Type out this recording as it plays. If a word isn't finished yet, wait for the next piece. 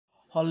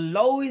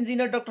Hello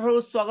engineer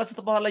डाक्टरहरु, स्वागत छ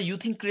तपाईहरुलाई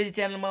युथिङ क्रेजी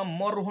च्यानलमा।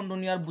 म रोहन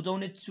डोनियार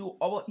बुझाउने छु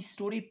अब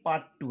स्टोरी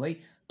पार्ट 2 है।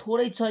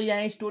 थोरै छ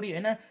यहाँ स्टोरी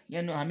हैन।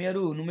 यहाँ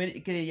हामीहरु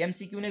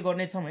एमसीक्यू नै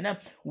गर्ने छौं हैन।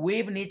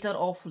 Wave nature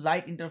of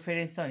light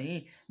interference छ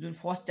नि, जुन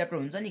फर्स्ट च्याप्टर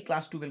हुन्छ नि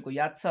क्लास 12 को,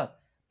 याद छ?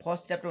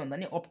 फर्स्ट च्याप्टर भन्दा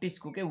नि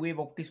अप्टिक्सको के,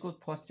 वेभ अप्टिक्सको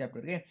फर्स्ट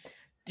च्याप्टर के,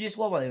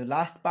 त्यसको अब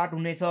लास्ट पार्ट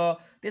हुनेछ।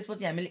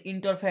 त्यसपछि हामीले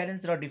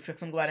इन्टरफेरेन्स र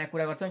डिफ्रेक्सनको बारेमा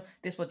कुरा गर्छौं।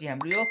 त्यसपछि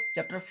हाम्रो यो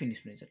च्याप्टर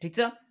फिनिश हुनेछ, ठीक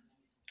छ?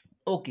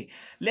 Okay,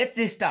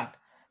 let's start.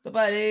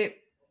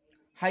 तपाईहरुले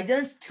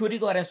हाइजेन्स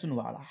थ्योरीको बारेमा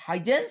सुन्नुभयो होला।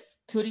 हाइजेन्स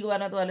थ्योरीको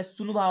बारेमा तपाईहरुले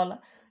सुन्नुभयो होला।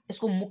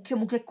 यसको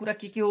मुख्य कुरा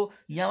के हो,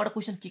 यहाँबाट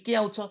क्वेशन के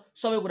आउँछ,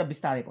 सबै कुरा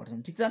विस्तारै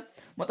पढ्छौं, ठीक छ?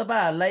 म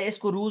तपाईहरुलाई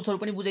यसको रुल्सहरु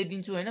पनि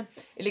बुझाइदिन्छु हैन।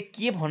 यसले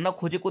के भन्न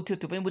खोजेको थियो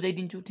त्यो पनि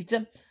बुझाइदिन्छु, ठीक छ?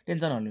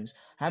 टेन्सन नलिनुस्।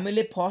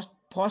 हामीले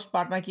फर्स्ट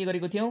पार्टमा के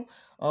गरेको थियौं,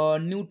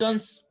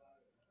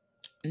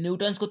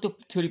 न्यूटन्सको त्यो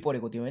थ्योरी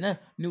पढेको थियौं हैन।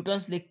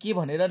 न्यूटन्सले के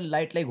भनेर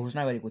लाइटलाई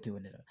घोषणा गरेको थियो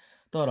भनेर।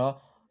 तर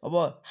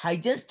अब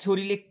हाइजेन्स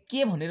थ्योरीले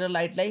के भनेर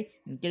लाइटलाई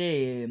के रे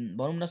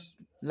भनौं न,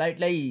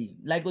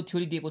 लाइटको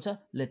थ्योरी दिएको छ।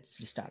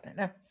 लेट्स स्टार्ट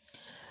हैन।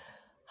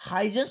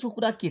 हाइजेन्सको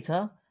कुरा के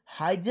छ,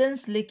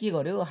 हाइजेन्सले के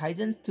गर्यो,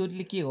 हाइजेन्स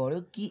थ्योरीले के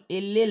गर्यो कि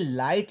यसले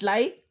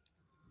लाइटलाई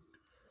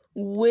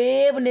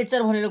वेभ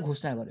नेचर भनेर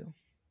घोषणा गर्यो।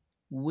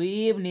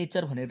 वेभ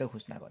नेचर भनेर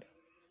घोषणा गर्यो,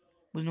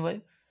 बुझ्नुभयो?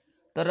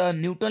 तर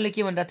न्यूटनले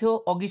के भनिरहेको थियो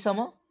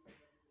अघिसम्म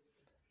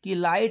कि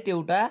लाइट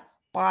एउटा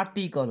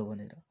पार्टिकल हो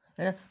भनेर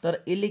हैन।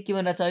 तर यसले के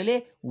भनिरहेको छ अहिले,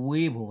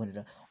 वेभ हो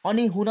भनेर।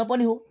 अनि हुन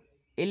पनि हो,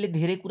 यसले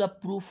धेरै कुरा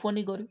प्रुफ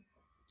पनि गर्यो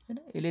हैन।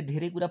 यसले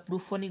धेरै कुरा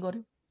प्रुफ पनि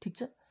गर्यो, ठीक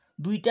छ?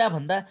 दुईटा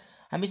भन्दा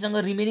हामीसँग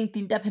रिमेनिङ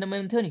तीनटा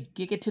फेनोमेनन थियो नि,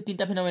 के थियो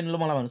तीनटा फेनोमेनन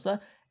मलाई भन्नुस् त?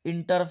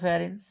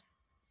 इन्टरफेरेन्स,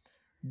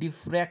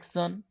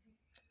 डिफ्र्याक्सन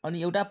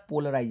अनि एउटा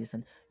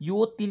पोलराइजेसन।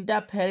 यो तीनटा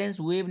फेरेन्स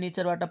वेभ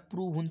नेचरबाट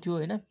प्रुफ हुन्थ्यो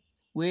हैन।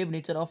 वेभ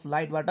नेचर अफ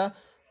लाइटबाट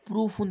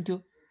प्रुफ हुन्थ्यो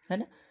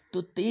हैन।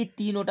 त्यो त्यही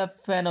तीनवटा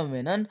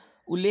फेनोमेनन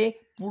उले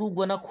प्रुफ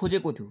गर्न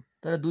खोजेको थियो,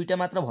 तर दुईटा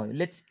मात्र भयो।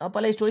 लेट्स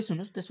पहिला स्टोरी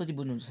सुन्नुस्, त्यसपछि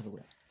बुझ्नुहुन्छ सबै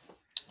कुरा।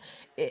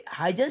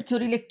 हाइजेन्स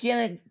थ्योरीले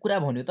के कुरा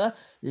भन्यो त,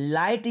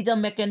 light is a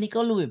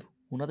mechanical wave.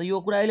 हुन त यो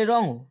कुरा अहिले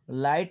रङ हो।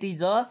 लाइट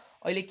इज अ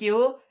अहिले के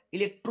हो,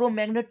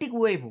 इलेक्ट्रोम्याग्नेटिक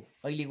वेभ हो।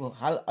 अहिले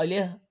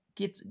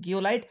के हो,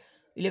 लाइट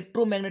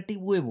इलेक्ट्रोम्याग्नेटिक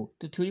वेभ हो।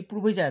 त्यो थ्योरी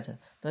प्रुफ भइसकेको छ।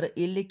 तर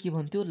यसले के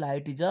भन्थ्यो,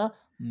 light is a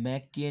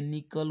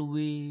mechanical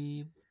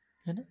wave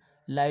हैन।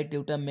 लाइट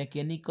एउटा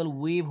मेकानिकल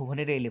वेभ हो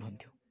भनेर यसले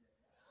भन्थ्यो।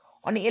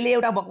 अनि यसले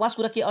एउटा बकवास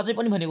कुरा के अझै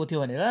पनि भनेको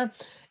थियो भनेर,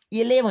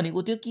 यसले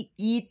भनेको थियो कि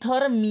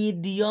इथर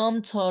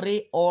मिडियम छ रे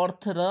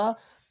अर्थ र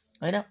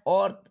हैन।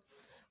 अर्थ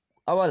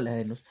अब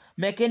हेर्नुस्,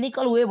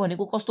 मेकानिकल वेभ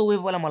भनेको कस्तो वेभ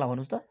होला मलाई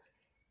भन्नुस् त?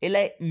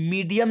 यसलाई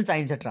मिडियम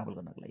चाहिन्छ ट्राभल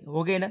गर्नको लागि,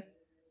 हो कि हैन?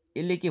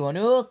 यसले के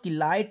भन्यो कि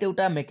लाइट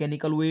एउटा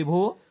मेकानिकल वेभ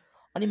हो।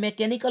 अनि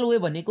मेकानिकल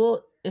वेभ भनेको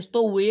यस्तो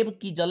वेभ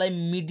कि जसलाई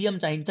मिडियम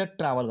चाहिन्छ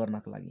ट्राभल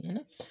गर्नको लागि हैन।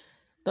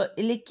 त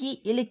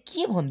यसले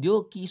के भन्दियो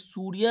कि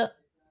सूर्य,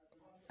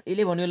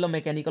 यसले भन्यो ल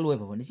मेकानिकल वेभ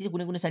हो भने चाहिँ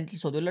कुनै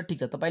साइन्टिस्ट सोध्यो ल ठिक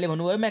छ तपाईले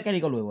भन्नुभयो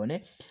मेकानिकल वेभ हो भने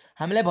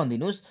हामीलाई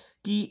भनिदिनुस्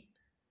कि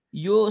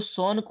यो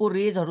सनको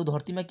रेजहरु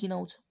धरतीमा किन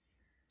आउँछ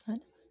हैन,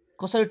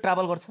 कसरी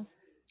ट्राभल गर्छ?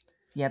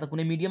 यहाँ त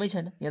कुनै मिडियमै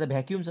छैन, यहाँ त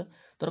भ्याक्युम छ,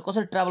 तर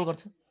कसरी ट्राभल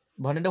गर्छ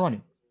भनेर भन्यो।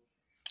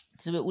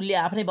 त्यसैले उले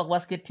आफ्नै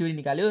बकवास के थ्योरी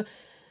निकाल्यो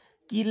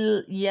कि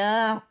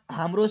यहाँ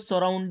हाम्रो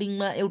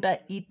सराउन्डिङमा एउटा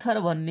इथर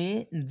भन्ने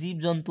जीव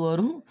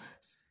जन्तुहरु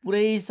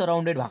पुरै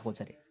सराउन्डेड भएको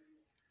छ रे।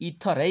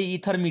 इथर है,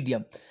 इथर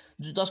मिडियम,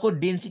 जसको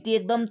डेन्सिटी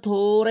एकदम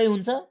थोरै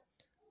हुन्छ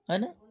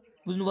हैन,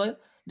 बुझ्नुभयो?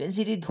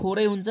 डेन्सिटी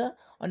थोरै हुन्छ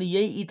अनि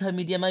यही इथर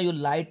मिडियममा यो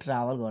लाइट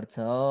ट्राभल गर्छ।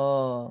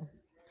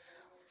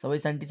 सबै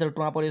साइन्टिस्टहरु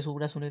टुवा पर्यो यसो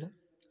कुरा सुनेर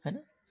हैन।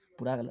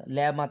 पुरा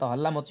ल्याबमा त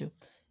हल्ला मच्यो,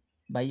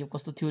 भाइ यो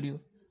कस्तो थ्योरी हो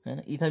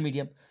हैन, इथर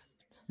मिडियम।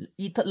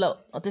 इथर ल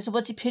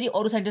त्यसपछि फेरि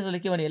अरु साइन्टिस्टहरुले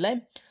के भने यसलाई,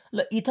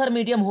 ल इथर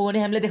मिडियम हो भने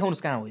हामीले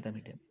देखाउनुस् कहाँ हो इथर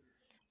मिडियम।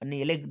 अनि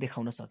यसले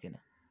देखाउन सकेन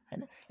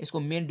हैन। यसको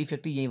मेन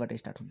डिफेक्ट यहीबाट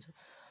स्टार्ट हुन्छ।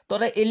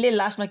 तर यसले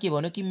लास्टमा के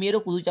भन्यो कि मेरो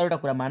दुई चारवटा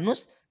कुरा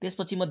मान्नुस्,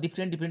 त्यसपछि म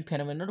डिफ्रेन्ट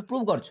फेनोमेननहरु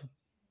प्रुभ गर्छु।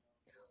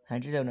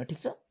 साइन्टिस्टहरु ठीक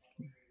छ,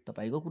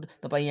 तपाईको कुरा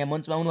तपाई यहाँ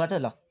मञ्चमा आउनु भएको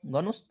छ, ल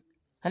गर्नुस्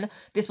हैन।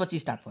 त्यसपछि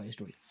स्टार्ट भयो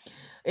स्टोरी।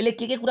 यसले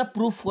के कुरा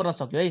प्रुफ गर्न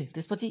सक्यो है।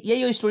 त्यसपछि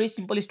यही हो स्टोरी,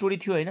 सिम्पल स्टोरी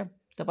थियो हैन।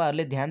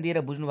 तपाईहरुले ध्यान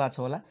दिएर बुझ्नु भएको छ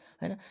होला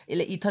हैन।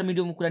 यसले इथर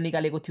मिडियमको कुरा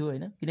निकालेको थियो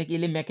हैन, किनकि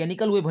यसले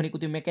मेकानिकल वेभ भनेको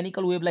थियो।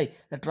 मेकानिकल वेभलाई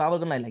ट्राभल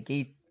गर्नलाई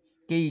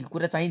केही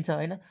कुरा चाहिन्छ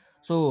हैन।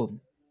 सो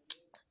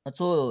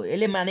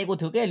यसले मानेको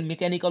थियो के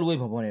मेकानिकल वेभ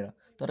हो भनेर,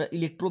 तर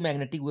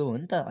इलेक्ट्रोम्याग्नेटिक वेभ हो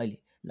नि त अहिले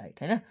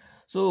लाइट हैन।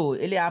 सो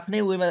यसले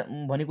आफ्नै वेमा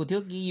भनेको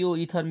थियो कि यो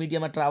इथर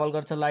मिडियममा ट्राभल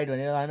गर्छ लाइट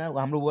भनेर हैन।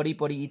 हाम्रो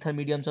वरिपरि इथर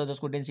मिडियम छ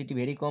जसको डेन्सिटी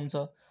भेरी कम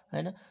छ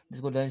हैन।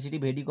 त्यसको डेन्सिटी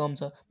भेरी कम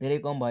छ, धेरै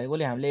कम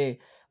भएकोले हामीले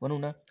भनौं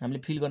न हामीले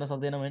फिल गर्न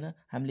सक्दैनौं हैन।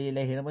 हामीले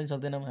यसलाई हेर्न पनि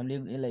सक्दैनौं, हामीले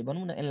यसलाई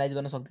भनौं न एनालाइज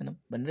गर्न सक्दैनौं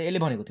भनेर यसले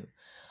भनेको थियो।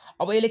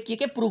 अब यसले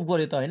के प्रुफ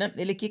गर्यो त हैन,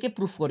 यसले के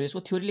प्रुफ गर्यो, यसको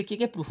थ्योरीले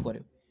के प्रुफ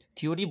गर्यो?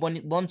 थ्योरी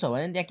बन्छ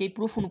भने त्यहाँ केही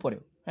प्रुफ हुनु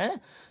पर्यो हैन।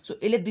 सो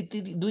यसले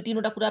दुई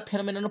तीनवटा कुरा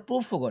फेनोमेनन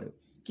प्रुफ गर्यो।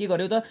 के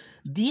गर्यो त,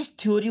 this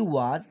theory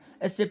was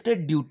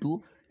accepted due to,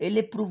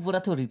 यसले प्रुफ गरेको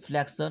थियो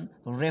रिफ्लेक्सन,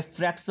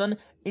 रिफ्र्याक्सन,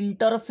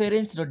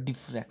 इन्टरफेरेन्स र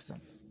डिफ्र्याक्सन।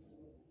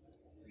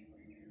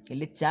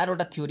 यसले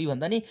चारवटा थ्योरी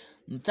भन्दा नि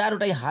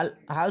चारवटा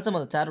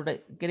हालसम्म चारवटा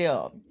के रे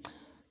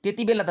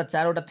त्यति बेला त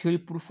 4वटा थ्योरी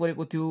प्रुफ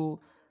गरेको थियो,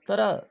 तर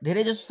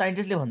धेरै जसो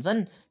साइन्टिस्टले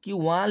भन्छन् कि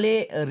उहाँले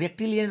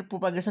रेक्टिलिनियर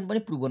प्रोपागेसन पनि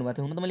प्रुफ गर्नुभएको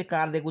थियो। हुन त मैले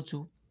कार्ड दिएको छु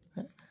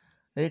हैन,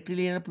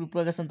 रेक्टिलिनियर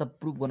प्रोपागेसन त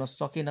प्रुफ गर्न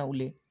सकेन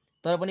उसले,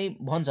 तर पनि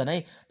भन्छन् है।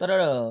 तर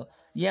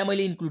यहाँ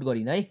मैले इन्क्लुड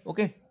गरिनँ है,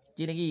 ओके,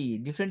 किनकि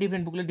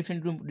डिफ्रेन्ट बुकले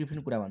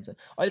डिफ्रेन्ट कुरा भन्छन्।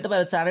 अहिले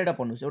तपाईँहरू 4वटा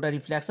पढ्नुहोस्, एउटा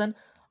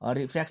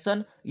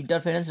रिफ्र्याक्सन,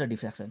 इन्टरफेरेन्स र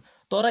डिफ्र्याक्सन।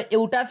 तर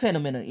एउटा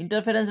फेनोमेनन,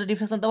 इन्टरफेरेन्स र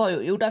डिफ्र्याक्सन त भयो,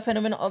 एउटा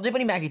फेनोमेनन अझै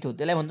पनि बाँकी थियो,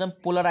 त्यसलाई भन्छन्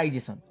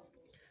पोलराइजेसन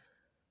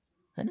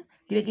हैन,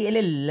 किनकि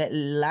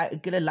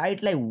यसले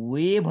लाइटलाई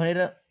वेभ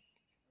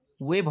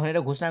भनेर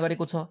घोषणा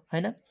गरेको छ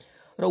हैन,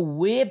 र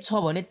वेभ छ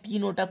भने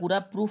 3वटा कुरा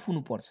प्रुफ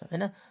हुनुपर्छ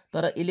हैन,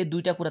 तर यसले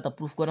 2टा कुरा त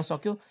प्रुफ गर्न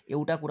सक्यो,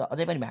 एउटा कुरा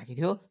अझै पनि बाँकी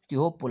थियो, त्यो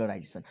हो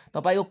पोलराइजेसन।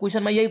 तपाईको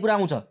क्वेशनमा यही कुरा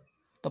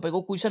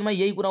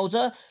आउँछ,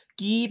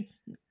 कि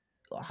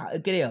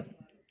के अरे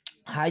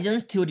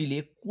हाइजेन्स थ्योरीले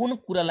कुन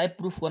कुरालाई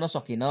प्रुफ गर्न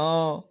सकेन,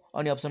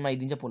 अनि अप्सनमा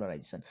आइदिन्छ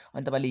पोलराइजेसन,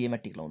 अनि तपाईले यहीमा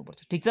टिक लाउनु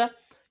पर्छ। ठीक छ,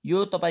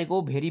 यो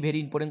तपाईको भेरी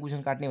इम्पोर्टेन्ट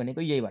क्वेशन काट्ने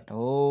भनेको यहीबाट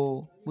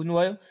हो,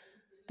 बुझ्नुभयो।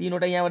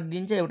 3वटा यहाँबाट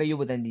दिन्छ, एउटा यो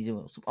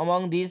बताइदिन्छ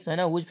अमङ दिस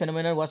हैन, which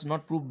phenomenon was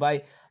not proof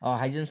by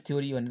Huygens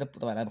theory भनेर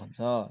तपाईलाई भन्छ।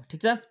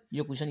 ठीक छ,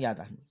 यो क्वेशन याद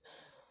राख्नु।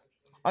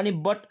 अनि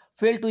but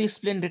fail to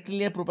explain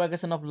rectilinear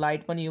propagation of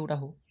light पनि एउटा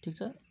हो। ठीक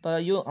छ, तर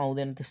यो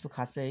आउँदैन त्यस्तो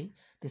खासै है,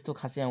 त्यस्तो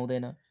खासै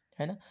आउँदैन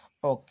हैन,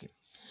 ओके।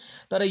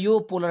 तर यो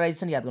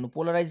पोलराइजेसन याद गर्नु,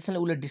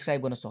 पोलराइजेसनलाई उसले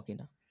डिस्क्राइब गर्न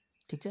सकेन।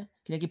 ठीक छ,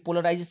 किनकि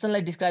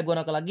पोलराइजेसनलाई डिस्क्राइब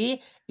गर्नका लागि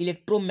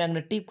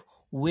इलेक्ट्रोम्याग्नेटिक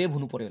वेभ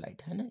हुनु पर्यो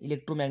लाइट हैन,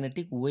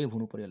 इलेक्ट्रोम्याग्नेटिक वेभ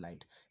हुनु पर्यो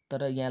लाइट।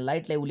 तर यहाँ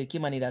लाइटलाई उसले के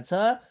मानिरहेछ,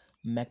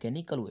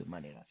 मेकानिकल वेभ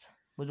मानिरहेछ,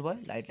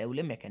 बुझ्नुभयो, लाइटलाई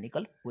उसले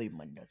मेकानिकल वेभ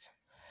मानिरहेछ।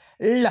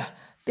 ल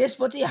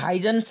त्यसपछि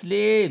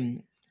हाइजेन्सले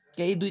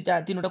केही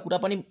 2-3वटा कुरा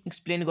पनि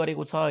एक्सप्लेन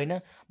गरेको छ हैन,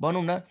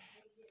 भनौँ न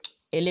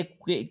यसले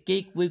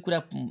केही कुरा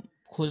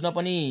खोज्न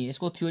पनि,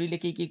 यसको थ्योरीले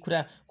केही कुरा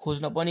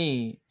खोज्न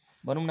पनि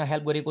भनौँ न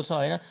हेल्प गरेको छ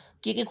हैन,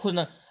 के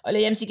खोज्न। अहिले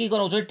एमसीक्यू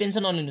गराउँछु है,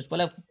 टेन्सन नलिनुस्,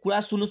 पहिला कुरा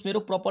सुन्नुस् मेरो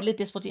प्रपरली,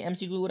 त्यसपछि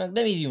एमसीक्यू गर्न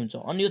एकदम इजी हुन्छ।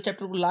 अनि यो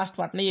च्याप्टरको लास्ट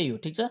पार्ट नै यही हो।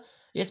 ठीक छ,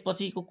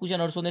 यसपछिको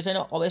क्वेशनहरु सोध्ने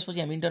छैन, अब यसपछि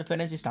हामी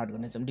इन्टरफेरेन्स स्टार्ट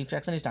गर्नेछौँ,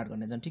 डिफ्र्याक्सन स्टार्ट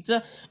गर्नेछौँ। ठीक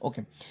छ,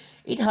 okay.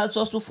 It helps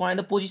us to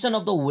find the position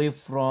of the wave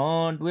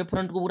front. Wave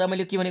फ्रन्टको कुरा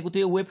मैले के भनेको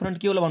थिएँ, वेभ फ्रन्ट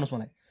के होला भन्नुस्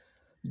मलाई,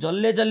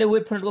 जसले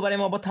वेभ फ्रन्टको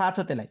बारेमा अब थाहा छ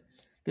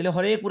त्यसले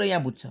हरेक कुरा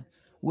यहाँ बुझ्छ।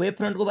 वेभ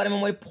फ्रन्टको बारेमा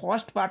मैले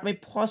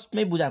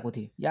फर्स्टमै बुझाएको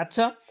थिएँ, याद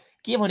छ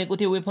के भनेको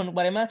थिएँ वेभ फ्रन्टको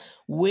बारेमा।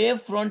 Wave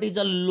front is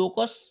a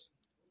locus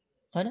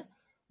हैन,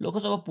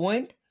 locus of a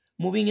point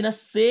moving in a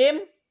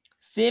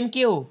same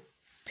के हो,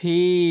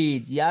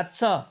 फेज। याद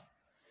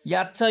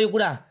छ यो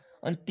कुरा।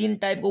 अनि 3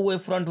 टाइपको वेभ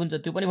फ्रन्ट हुन्छ,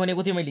 त्यो पनि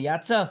भनेको थिएँ मैले,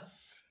 याद छ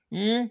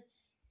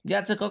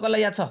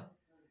कसलाई याद छ,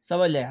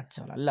 सबैलाई याद छ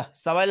होला। ल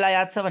सबैलाई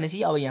याद छ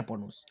भनेपछि अब यहाँ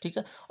पढ्नुहोस्। ठीक छ,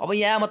 अब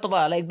यहाँ म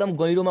तपाईहरुलाई एकदम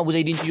गहिरोमा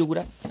बुझाइदिन्छु यो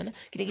कुरा हैन,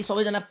 किनकि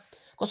सबैजना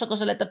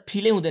कसैलाई त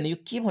फिलै हुँदैन यो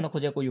के भन्न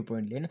खोजेको यो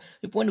पोइन्टले हैन,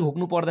 यो पोइन्ट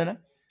होक्नु पर्दैन,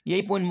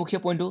 यही पोइन्ट मुख्य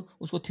पोइन्ट हो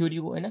उसको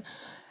थ्योरीको हैन।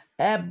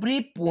 Every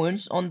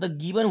points on the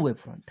given wave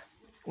front,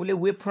 उसले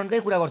वेभ फ्रन्टकै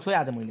कुरा गर्छु है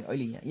आज मैले।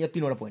 अहिले यहाँ यो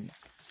 3वटा पोइन्टमा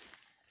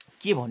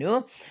के भन्यो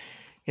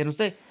हेर्नुस्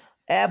त,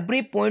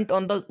 every point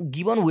on the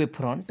given wave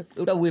front,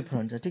 एउटा वेभ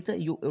फ्रन्ट छ। ठीक छ,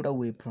 यो एउटा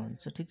वेभ फ्रन्ट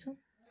छ। ठीक छ,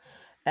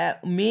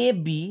 may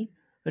be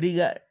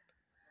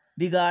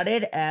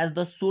regarded as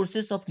the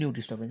sources of new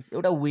disturbance,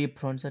 एउटा वेभ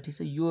फ्रन्ट छ। ठीक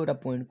छ, यो एउटा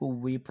पोइन्टको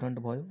वेभ फ्रन्ट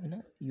भयो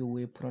हैन, यो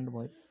वेभ फ्रन्ट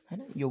भयो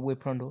हैन, यो वेभ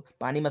फ्रन्ट हो।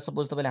 पानीमा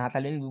सपोज तपाईले हात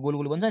हाल्यो नि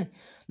गोल भन्छ नि,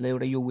 ल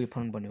एउटा यो वेभ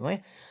फ्रन्ट बन्यो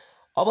है।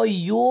 अब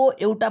यो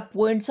एउटा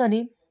पोइन्ट छ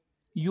नि,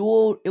 यो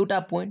एउटा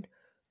पोइन्ट,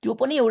 त्यो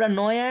पनि एउटा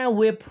नयाँ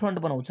वेभ फ्रन्ट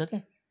बनाउँछ के,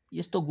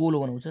 यस्तो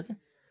गोलो बनाउँछ के।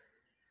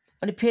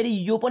 अनि फेरि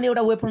यो पनि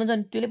एउटा वेभ फ्रन्ट छ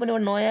नि, त्यसले पनि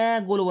एउटा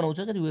नयाँ गोलो बनाउँछ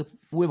के,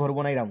 वेभहरु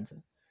बनाइरा हुन्छ,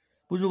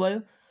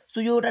 बुझ्नुभयो।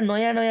 सो यो एउटा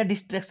नयाँ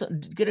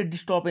डिस्ट्र्याक्सन के अरे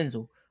डिस्टर्बेन्स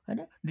हो हैन,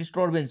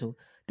 डिस्टर्बेन्स हो,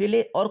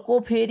 त्यसले अर्को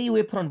फेरि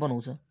वेभ फ्रन्ट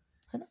बनाउँछ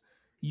हैन।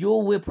 यो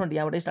वेभ फ्रन्ट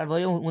यहाँबाट स्टार्ट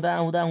भयो,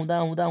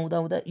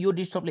 हुँदा यो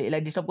डिस्टर्बले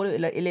यसलाई डिस्टर्ब गर्यो,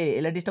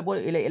 यसलाई डिस्टर्ब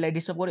गर्यो, यसलाई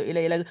डिस्टर्ब गर्यो,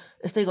 यसलाई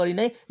यस्तै गरी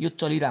नै यो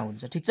चलिरा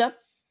हुन्छ। ठीक छ,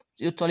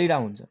 यो चलिरा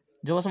हुन्छ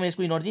जबसम्म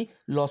यसको एनर्जी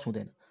लस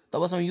हुँदैन,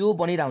 तबसम्म यो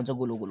बनिरा हुन्छ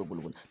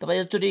गोलो। तपाई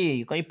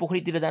एकचोटी कहीँ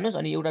पोखरीतिर जानुस्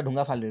अनि एउटा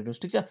ढुङ्गा फालेर हेर्नुस्।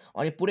 ठीक छ,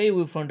 अनि पुरै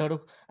वेभ फ्रन्टहरु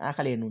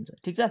आँखाले हेर्नुहुन्छ।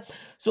 ठीक छ,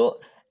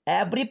 so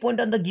every point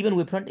on the given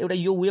wave front, एउटा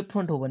यो वेभ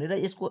फ्रन्ट हो भनेर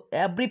यसको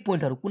एभ्री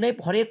पोइन्टहरु, कुनै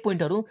हरेक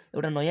पोइन्टहरु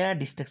एउटा नयाँ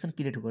डिस्ट्र्याक्सन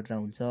क्रिएट गरेर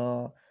हुन्छ।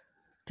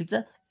 ठीक छ,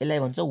 यसलाई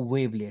भन्छ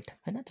वेभलेट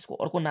हैन, त्यसको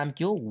अर्को नाम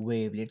के हो,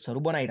 वेभलेट्सहरु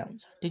बनाइरा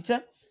हुन्छ। ठीक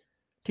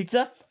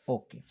छ,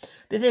 ओके।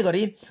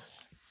 त्यसैगरी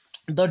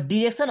the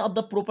direction of the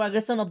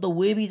propagation of the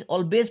wave is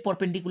always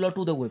perpendicular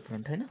to the wave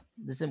front हैन।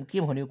 जस्तै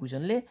के भन्यो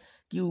क्वेशनले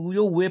कि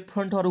यो वेभ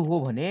फ्रन्टहरु हो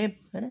भने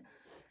हैन,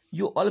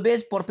 यो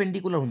अलवेज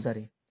परपेन्डिकुलर हुन्छ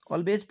रे,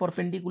 always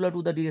perpendicular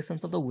to the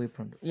directions of the wave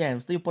front. यहाँ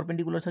हेर्नुस् त यो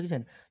परपेन्डिकुलर छ कि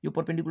छैन, यो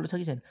परपेन्डिकुलर छ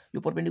कि छैन,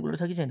 यो परपेन्डिकुलर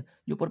छ कि छैन,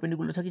 यो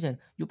परपेन्डिकुलर छ कि छैन,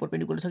 यो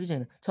परपेन्डिकुलर छ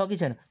कि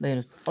छैन, ल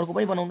हेर्नुस् अर्को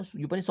पनि बनाउनुस्,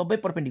 यो पनि सबै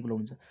परपेन्डिकुलर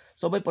हुन्छ,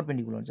 सबै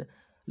परपेन्डिकुलर हुन्छ।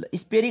 ल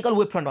स्पेरिकल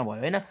वेभ फ्रन्टमा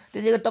भयो हैन।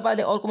 त्यसैगरी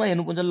तपाईले अर्कोमा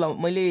हेर्नुपर्छ, ल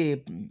मैले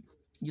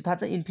यो थाहा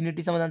छ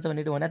इन्फिनिटीसम्म जान्छ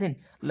भनेर भनेको थिएँ नि,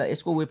 ल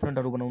यसको वेभ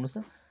फ्रन्टहरु बनाउनुस्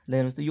त। ल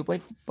हेर्नुस् त यो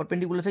पनि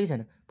परपेन्डिकुलर छ कि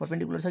छैन,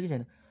 परपेन्डिकुलर छ कि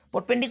छैन,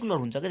 परपेन्डिकुलर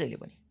हुन्छ के जहिले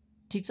पनि।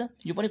 ठीक छ,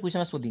 यो पनि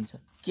क्वेसनमा सोधिन्छ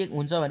के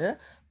हुन्छ भनेर,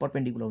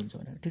 परपेन्डिकुलर हुन्छ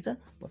भनेर। ठीक छ,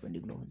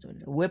 परपेन्डिकुलर हुन्छ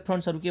भनेर। वेभ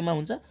फ्रन्ट्सहरू केमा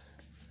हुन्छ,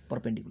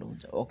 परपेन्डिकुलर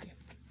हुन्छ। ओके,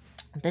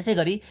 त्यसै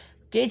गरी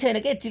केही छैन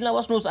के, चिल्न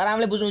बस्नुहोस्,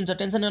 आरामले बुझ्नुहुन्छ,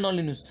 टेन्सन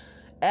नलिनुहोस्।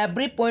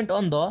 Every point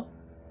on the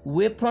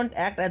wave front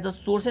act as the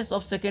sources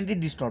of secondary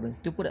disturbance,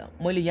 त्यो कुरा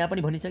मैले यहाँ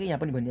पनि भनिसकेँ, यहाँ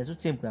पनि भनिदिएको छु,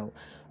 सेम कुरा हो,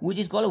 which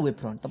is called wave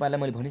front.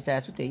 तपाईँहरूलाई मैले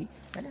भनिसकेको छु त्यही,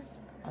 होइन।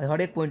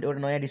 हरेक पोइन्ट एउटा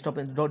नयाँ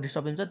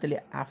डिस्टर्बेन्स छ, त्यसले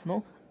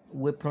आफ्नो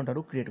वेभ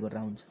फ्रन्टहरू क्रिएट गरेर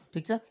हुन्छ।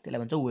 ठीक छ, त्यसलाई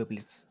भन्छ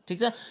वेभलेट्स। ठीक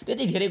छ,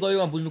 त्यति धेरै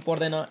गयो बुझ्नु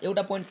पर्दैन।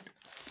 एउटा पोइन्ट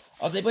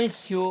अझै पनि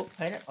थियो,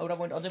 होइन, एउटा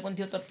पोइन्ट अझै पनि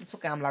थियो, तर त्यस्तो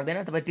काम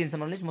लाग्दैन, तपाईँ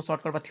टेन्सन नलिनुहोस्। म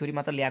सर्टकटमा थ्योरी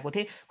मात्र ल्याएको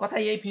थिएँ, कथा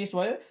यही फिनिस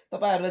भयो।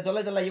 तपाईँहरूलाई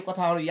जसलाई यो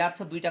कथाहरू याद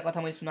छ, दुईवटा कथा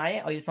मैले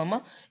सुनाएँ अहिलेसम्म,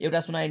 एउटा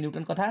सुनाएँ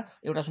न्युटन कथा,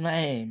 एउटा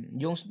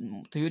सुनाएँ योङ्स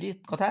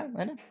थ्योरी कथा,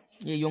 होइन,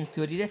 यो योङ्स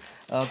थ्योरी रे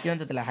के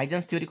भन्छ त्यसलाई,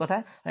 हाइजेन्स थ्योरी कथा,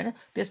 होइन।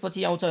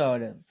 त्यसपछि आउँछ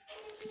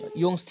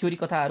योङ्स थ्योरी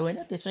कथाहरू,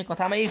 होइन। त्यसपछि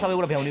कथामै सबै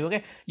कुरा भ्याउने हो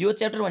क्या। यो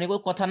च्याप्टर भनेको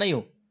कथा नै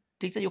हो।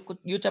 ठीक छ,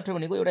 यो च्याप्टर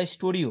भनेको एउटा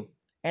स्टोरी हो,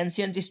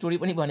 एन्सियन्ट स्टोरी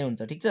पनि भने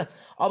हुन्छ। ठीक छ,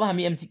 अब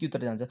हामी एमसीक्यू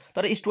तिर जान्छ,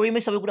 तर स्टोरीमै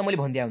सबै कुरा मैले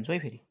भनिदिएको हुन्छु है।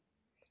 फेरि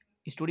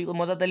स्टोरीको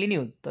मजा त लिने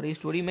हो, तर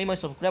स्टोरीमै म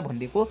सबै कुरा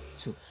भनिदिएको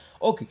छु।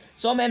 Okay,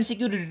 some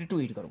MCQ related to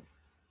it गरौँ।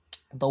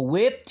 The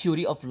wave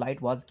theory of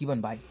light was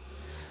given by,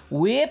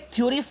 wave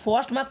theory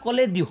फर्स्टमा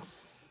कसले दियो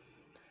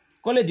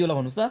ल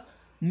भन्नुहोस् त।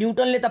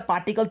 न्युटनले त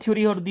पार्टिकल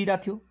थ्योरीहरू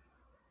दिइरहेको थियो,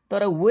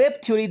 तर वेभ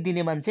थ्योरी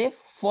दिने मान्छे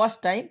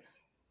फर्स्ट टाइम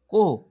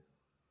को हो,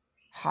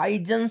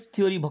 हाइजेन्स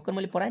थ्योरी। भर्खर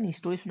मैले पढाएँ नि,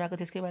 स्टोरी सुनाएको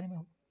त्यसकै बारेमा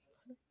हो,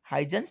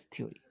 हाइजेन्स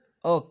थ्योरी।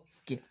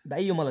 ओके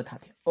दाइ, यो मलाई थाहा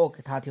थियो।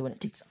 ओके, थाहा थियो भने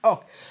ठिक छ।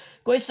 ओके,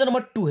 क्वेसन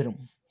नम्बर 2 हेरौँ।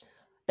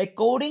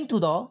 According to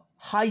the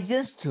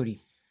Huygens theory,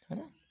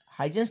 होइन,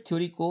 हाइजेन्स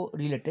थ्योरीको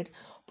रिलेटेड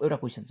एउटा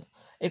क्वेसन छ।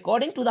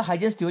 According to the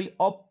Huygens theory,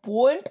 a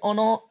point on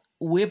a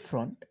wave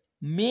front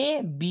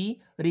may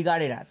be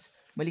regarded as,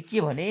 मैले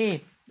के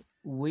भने,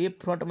 वेभ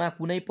फ्रन्टमा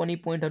कुनै पनि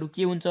पोइन्टहरू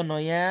के हुन्छ,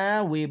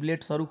 नयाँ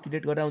वेभलेट्सहरू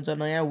क्रिएट गरेर हुन्छ,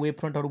 नयाँ वेभ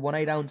फ्रन्टहरू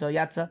बनाइरहेको हुन्छ।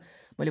 याद छ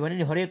मैले भने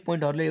नि, हरेक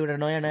पोइन्टहरूले एउटा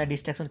नयाँ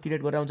डिस्ट्र्याक्सन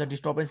क्रिएट गरेर हुन्छ,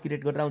 डिस्टर्बेन्स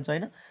क्रिएट गरेर हुन्छ,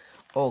 होइन।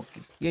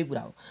 ओके, यही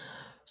कुरा हो।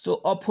 So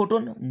a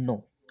photon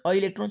no, a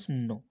electrons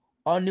no,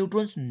 a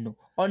neutrons no,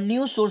 a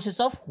new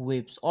sources of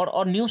waves और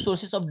a new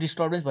sources of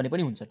disturbance भने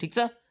पनि हुन्छ। ठिक छ,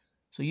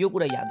 सो यो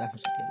कुरा याद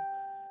राख्नुहोस् साथीहरू,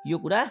 यो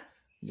कुरा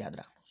याद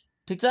राख्नुहोस्।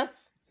 ठिक छ,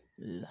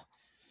 ल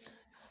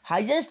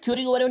हाइजेन्स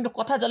थ्योरीको बारेमा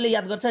कथा जसले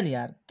याद गर्छ नि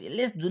यार,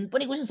 त्यसले जुन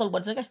पनि क्वेसन सल्भ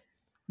गर्छ क्या।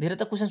 धेरै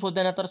त क्वेसन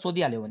सोध्दैन, तर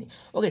सोधिहाल्यो भने।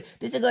 ओके,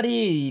 त्यसै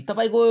गरी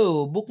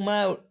तपाईँको बुकमा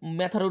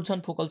म्याथडहरू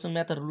छन्, फोकल्सन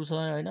म्याथडहरू छ,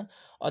 होइन,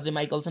 अझै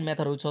माइकल्सन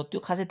म्याथडहरू छ। त्यो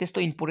खासै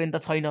त्यस्तो इम्पोर्टेन्ट त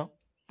छैन,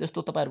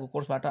 त्यस्तो तपाईँहरूको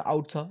कोर्सबाट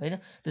आउट छ, होइन।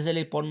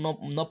 त्यसैले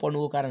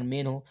नपढ्नुको कारण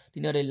मेन हो,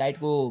 तिनीहरूले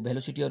लाइटको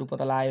भेलोसिटीहरू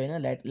पत्ता लगायो, होइन,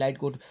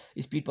 लाइटको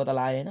स्पिड पत्ता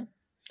लगायो, होइन।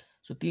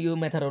 सो त्यो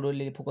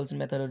मेथडहरूले, फोकल्सन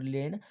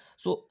मेथडहरूले, होइन।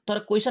 सो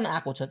तर क्वेसन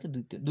आएको छ कि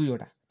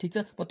दुईवटा। ठिक छ,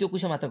 म त्यो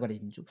क्वेसन मात्र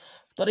गरिदिन्छु।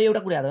 तर एउटा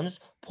कुरा याद गर्नुहोस्,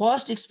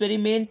 first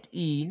experiment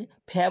in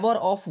favour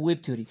of wave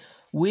theory,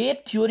 wave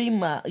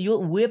थ्योरीमा, यो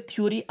वेभ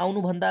थ्योरी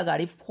आउनुभन्दा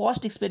अगाडि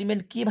फर्स्ट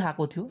एक्सपेरिमेन्ट के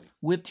भएको थियो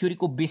वेभ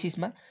थ्योरीको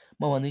बेसिसमा,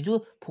 म भनिदिन्छु,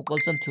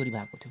 फोकल्सन थ्योरी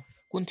भएको थियो।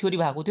 कुन थ्योरी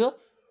भएको थियो,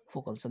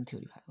 फोकल्सन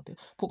थ्योरी भएको थियो।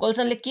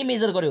 फोकल्सनले के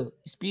मेजर गर्यो,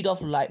 speed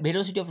of light,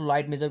 velocity of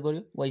light major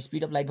गर्यो, वा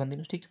स्पिड अफ लाइट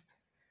भनिदिनुहोस्। ठिक छ,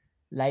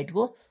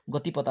 लाइटको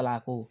गति पत्ता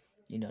लगाएको हो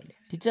यिनीहरूले।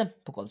 ठिक छ,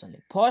 फोकल्सनले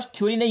फर्स्ट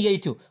थ्योरी नै यही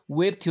थियो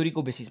वेभ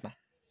थ्योरीको बेसिसमा।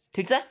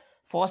 ठिक छ,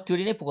 फर्स्ट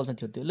थ्योरी नै फोकल्सन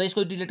थ्योरी थियो। ल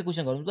यसको रिलेटेड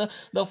क्वेसन गरौँ त।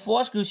 The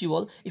first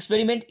crucible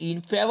experiment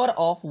in favour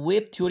of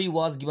wave theory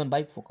was given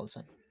by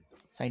फोकल्सन,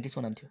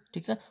 साइन्टिस्टको नाम थियो।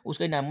 ठिक छ,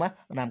 उसकै नाममा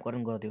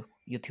नामकरण गरिदियो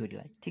यो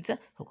थ्योरीलाई। ठिक छ,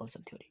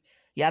 फोकल्सन थ्योरी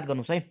याद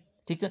गर्नुहोस् है।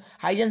 ठिक छ,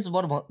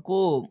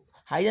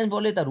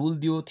 हाइजेन्सबर्गले त रुल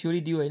दियो,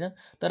 थ्योरी दियो, होइन,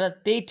 तर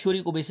त्यही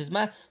थ्योरीको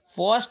बेसिसमा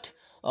फर्स्ट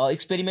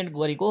एक्सपेरिमेन्ट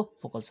गरेको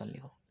फोकल्सनले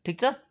हो। ठिक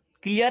छ,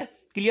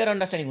 क्लियर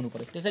अन्डरस्ट्यान्डिङ हुनु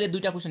पर्यो। त्यसैले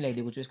दुईवटा क्वेसन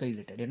ल्याइदिएको छु यसको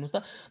रिलेटेड। हेर्नुहोस् त,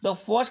 the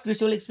first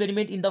crucible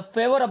experiment in the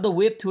favour of the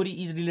wave theory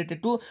is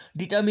related to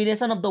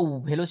determination of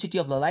the velocity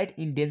of the light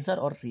in denser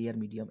or rare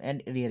medium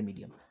and rare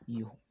medium.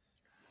 यो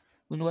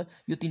बुझ्नुभयो,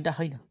 यो तिनवटा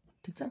होइन।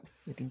 ठिक छ,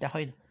 यो तिनवटा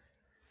होइन,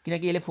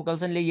 किनकि यसले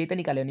फोकल्सनले यही त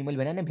निकाल्यो नि, मैले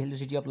भने नि,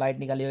 भेलोसिटी अफ लाइट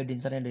निकाल्यो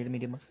डेन्सर एन्ड रेयर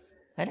मिडियममा,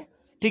 होइन।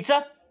 ठिक छ,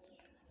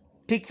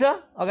 ठिक छ,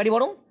 अगाडि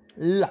बढौँ।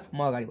 ल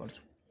म अगाडि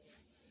बढ्छु।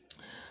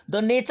 The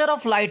nature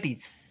of light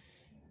is,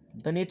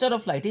 the nature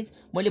of light is,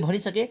 मैले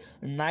भनिसकेँ,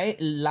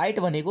 लाइट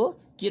भनेको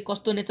के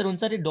कस्तो नेचर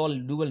हुन्छ अरे,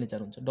 डुबल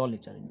नेचर हुन्छ, डल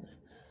नेचर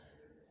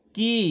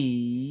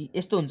कि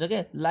यस्तो हुन्छ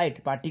क्या। लाइट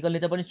पार्टिकल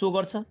नेचर पनि सो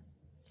गर्छ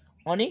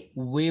अनि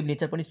वेभ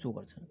नेचर पनि सो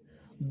गर्छ।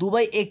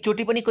 दुवै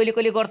एकचोटि पनि कहिले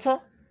कहिले गर्छ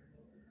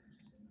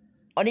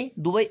अनि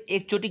दुवै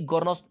एकचोटि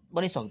गर्न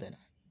पनि सक्दैन,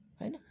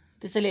 होइन।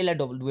 त्यसैले यसलाई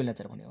डुबल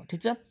नेचर भन्यो।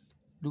 ठिक छ,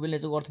 डुबल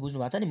नेचरको अर्थ बुझ्नु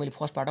भएको छ नि, मैले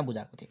फर्स्ट पार्टमा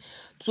बुझाएको थिएँ।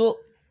 सो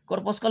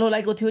कर्पस्कल हो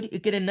लाइटको थ्योरी,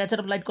 के अरे नेचर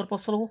अफ लाइट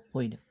कर्पस्कल हो,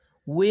 होइन,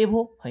 वेभ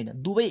हो, होइन,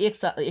 दुवै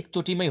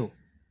एकचोटिमै हो,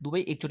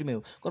 दुवै एकचोटिमै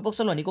हो।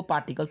 कर्पस्कल भनेको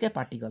पार्टिकल, क्या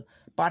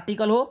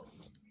पार्टिकल हो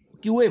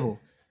कि वेभ हो,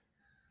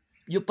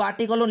 यो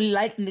पार्टिकल हो,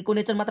 लाइटको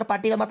नेचर मात्र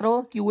पार्टिकल मात्र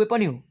हो कि वेभ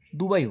पनि हो,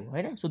 दुवै हो,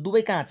 होइन। सो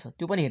दुवै कहाँ छ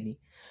त्यो पनि हेर्ने।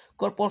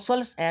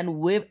 कर्पस्कल्स and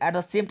wave at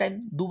the same time,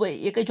 दुवै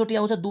एकैचोटि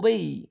आउँछ,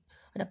 दुवै,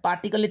 होइन,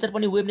 पार्टिकल नेचर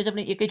पनि वेभ नेचर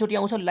पनि एकैचोटि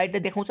आउँछ। लाइटले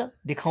देखाउँछ,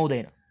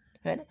 देखाउँदैन,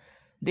 होइन,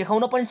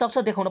 देखाउन पनि सक्छ,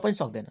 देखाउन पनि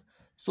सक्दैन।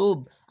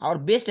 So our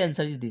best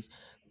answer is this,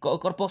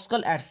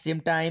 कर्पस्कल at same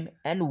time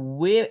and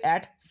wave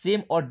at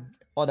same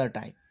other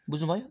time.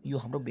 बुझ्नुभयो? यो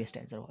हाम्रो बेस्ट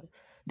एन्सर भयो।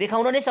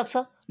 देखाउन नै सक्छ,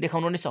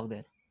 देखाउन नै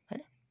सक्दैन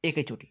हैन,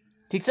 एकैचोटि।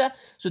 ठिक छ?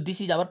 So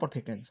this is our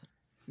perfect answer.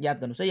 याद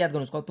गर्नुहोस् है, याद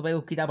गर्नुहोस्,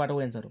 तपाईँको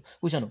किताबबाटको एन्सर हो,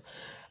 क्वेसन हो।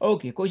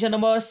 Okay, question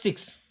number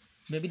 6,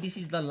 maybe this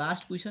is the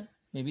last question,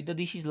 maybe the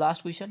this is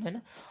last question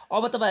हैन।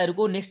 अब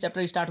तपाईँहरूको नेक्स्ट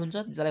च्याप्टर स्टार्ट हुन्छ,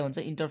 जसलाई भन्छ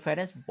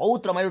इन्टरफेरेन्स।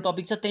 बहुत रमाइलो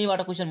टपिक छ,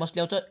 त्यहीँबाट क्वेसन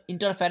मोस्टली आउँछ।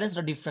 इन्टरफेरेन्स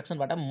र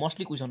डिफ्र्याक्सनबाट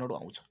मोस्टली क्वेसनहरू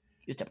आउँछ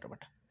यो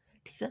च्याप्टरबाट।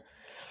 ठिक छ?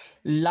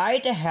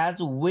 Light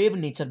has wave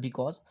nature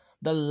because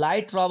the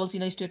light travels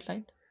in a straight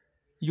line.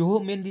 यो हो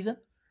मेन रिजन।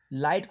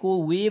 लाइटको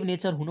वेभ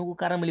नेचर हुनुको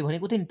कारण मैले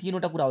भनेको थिएँ नि,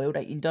 तीनवटा कुरा हो। एउटा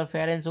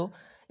इन्टरफेरेन्स हो,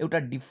 एउटा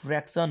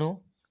डिफ्र्याक्सन हो,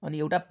 अनि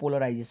एउटा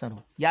पोलराइजेसन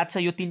हो। याद छ?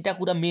 यो तीनटा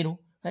कुरा मेन हो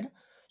हैन।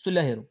 सो ल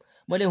हेरौँ,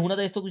 मैले हुन त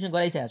यस्तो क्वेसन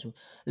गराइसकेको छु।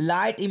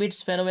 Light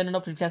emits phenomenon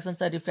of refraction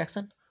चाहे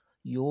रिफ्र्याक्सन,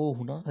 यो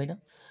हुन होइन।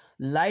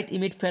 Light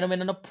emit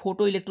phenomenon of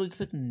photo electric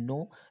effect,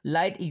 no.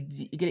 Light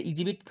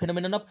exhibit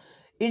phenomenon of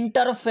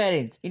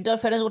interference,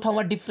 इन्टरफेरेन्सको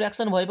ठाउँमा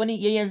डिफ्र्याक्सन भए पनि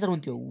यही एन्सर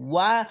हुन्थ्यो,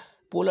 वा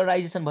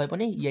पोलराइजेसन भए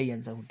पनि यही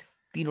एन्सर हुन्थ्यो।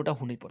 तीनवटा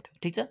हुनै पर्थ्यो।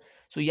 ठिक छ?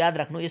 सो याद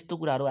राख्नु, यस्तो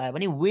कुराहरू आयो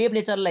भने वेभ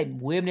नेचरलाई,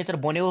 वेभ नेचर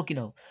बनेको किन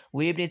हो,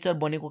 वेभ नेचर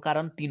बनेको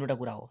कारण तीनवटा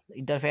कुरा हो,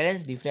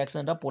 इन्टरफेरेन्स,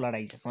 डिफ्र्याक्सन र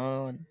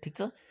पोलराइजेसन। ठिक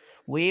छ?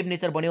 वेभ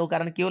नेचर बनेको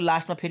कारण के हो,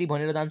 लास्टमा फेरि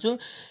भनेर जान्छु,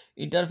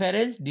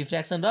 इन्टरफेरेन्स,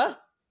 डिफ्र्याक्सन र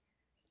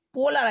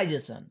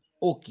पोलराइजेसन।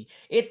 ओके,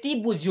 यति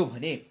बुझ्यो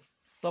भने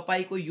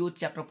तपाईँको यो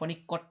च्याप्टर पनि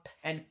कट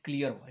एन्ड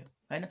क्लियर भयो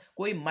हैन।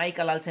 कोही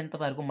माइका लाल छैन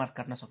तपाईँहरूको मार्क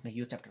काट्न सक्ने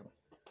यो च्याप्टरमा।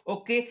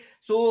 ओके,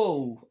 सो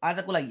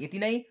आजको लागि यति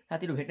नै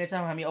साथीहरू।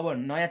 भेट्नेछौँ हामी अब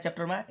नयाँ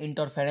च्याप्टरमा,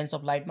 इन्टरफेरेन्स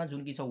अफ लाइटमा,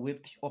 जुन कि छ वेभ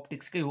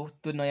अप्टिक्सकै हो,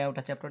 त्यो नयाँ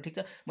एउटा च्याप्टर। ठिक छ?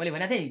 मैले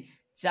भनेको थिएँ नि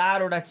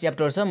 4वटा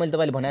च्याप्टर छ, मैले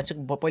तपाईँले भनेको छु,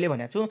 पहिले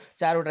भनेको छु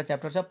 4वटा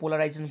च्याप्टर छ।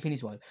 पोलराइजेसन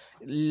फिनिस भयो,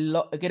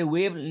 के अरे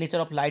वेभ नेचर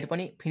अफ लाइट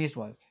पनि फिनिस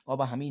भयो।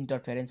 अब हामी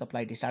इन्टरफेरेन्स अफ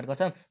लाइट स्टार्ट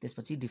गर्छौँ,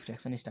 त्यसपछि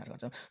डिफ्र्याक्सन स्टार्ट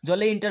गर्छौँ।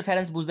 जसले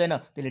इन्टरफेरेन्स बुझ्दैन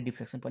त्यसले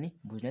डिफ्र्याक्सन पनि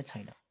बुझ्ने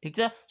छैन। ठिक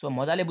छ? सो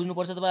मजाले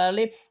बुझ्नुपर्छ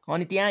तपाईँहरूले।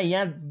 अनि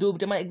यहाँ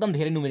दुईवटामा एकदम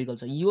धेरै न्युमेरिकल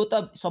छ, यो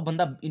त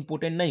सबभन्दा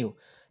इम्पोर्टेन्ट नै हो,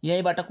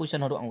 यहीँबाट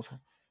क्वेसनहरू आउँछ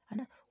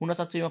हैन।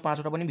 हुनसक्छ यो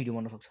 5वटा पनि भिडियो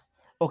बन्न सक्छ।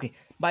 Okay,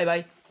 by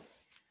by.